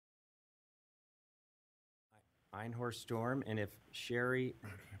Einer storm, and if Sherry,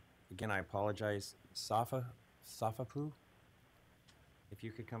 again, I apologize, Safapu, if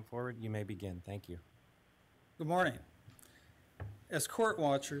you could come forward, you may begin. Thank you. Good morning. As court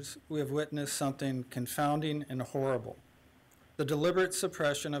watchers, we have witnessed something confounding and horrible: the deliberate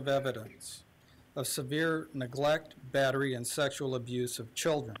suppression of evidence of severe neglect, battery, and sexual abuse of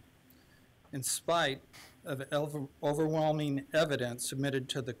children, in spite of overwhelming evidence submitted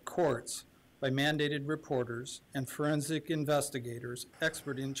to the courts by mandated reporters and forensic investigators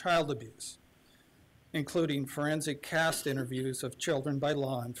expert in child abuse, including forensic cast interviews of children by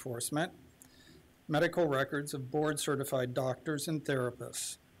law enforcement, medical records of board-certified doctors and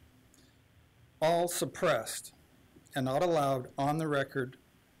therapists, all suppressed and not allowed on the record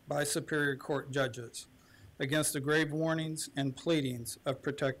by Superior Court judges against the grave warnings and pleadings of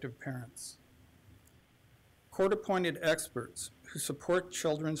protective parents. Court-appointed experts who support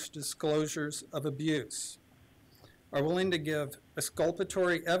children's disclosures of abuse are willing to give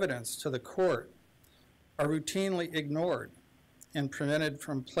exculpatory evidence to the court are routinely ignored and prevented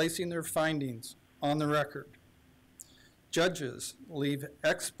from placing their findings on the record. Judges leave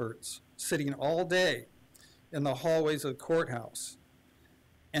experts sitting all day in the hallways of the courthouse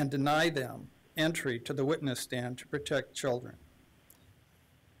and deny them entry to the witness stand to protect children.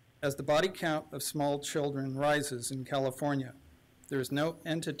 As the body count of small children rises in California, there is no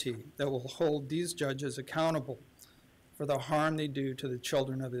entity that will hold these judges accountable for the harm they do to the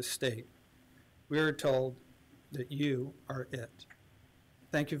children of this state. We are told that you are it.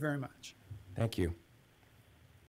 Thank you very much. Thank you.